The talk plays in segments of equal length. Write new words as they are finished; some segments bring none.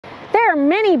There are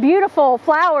many beautiful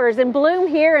flowers in bloom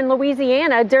here in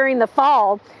Louisiana during the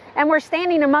fall, and we're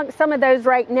standing amongst some of those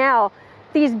right now.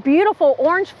 These beautiful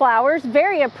orange flowers,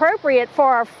 very appropriate for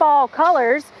our fall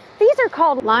colors. These are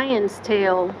called lion's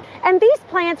tail, and these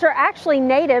plants are actually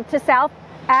native to South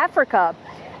Africa.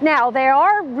 Now, they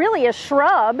are really a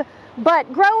shrub,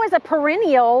 but grow as a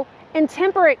perennial in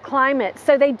temperate climates,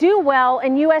 so they do well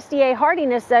in USDA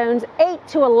hardiness zones 8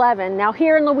 to 11. Now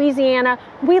here in Louisiana,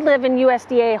 we live in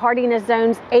USDA hardiness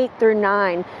zones 8 through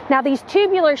 9. Now these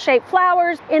tubular shaped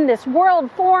flowers in this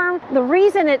whorled form, the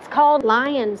reason it's called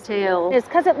lion's tail is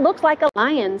because it looks like a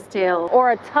lion's tail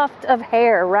or a tuft of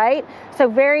hair, right? So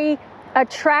very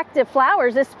attractive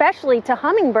flowers, especially to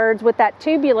hummingbirds with that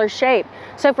tubular shape.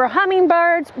 So for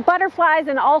hummingbirds, butterflies,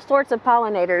 and all sorts of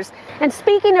pollinators. And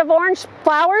speaking of orange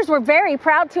flowers, we're very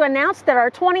proud to announce that our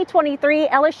 2023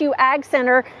 LSU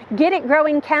AgCenter Get It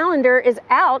Growing calendar is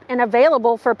out and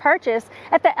available for purchase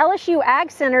at the LSU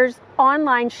AgCenter's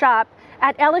online shop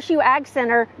at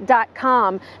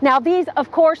lsuagcenter.com. Now these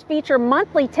of course feature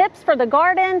monthly tips for the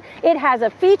garden. It has a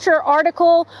feature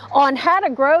article on how to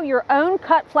grow your own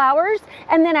cut flowers,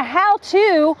 and then a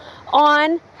how-to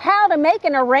on how to make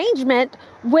an arrangement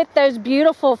with those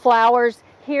beautiful flowers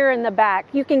here in the back.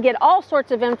 You can get all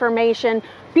sorts of information,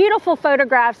 beautiful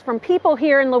photographs from people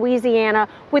here in Louisiana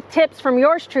with tips from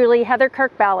yours truly, Heather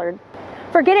Kirk-Ballard.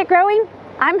 For Get It Growing,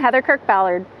 I'm Heather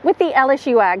Kirk-Ballard with the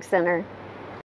LSU AgCenter.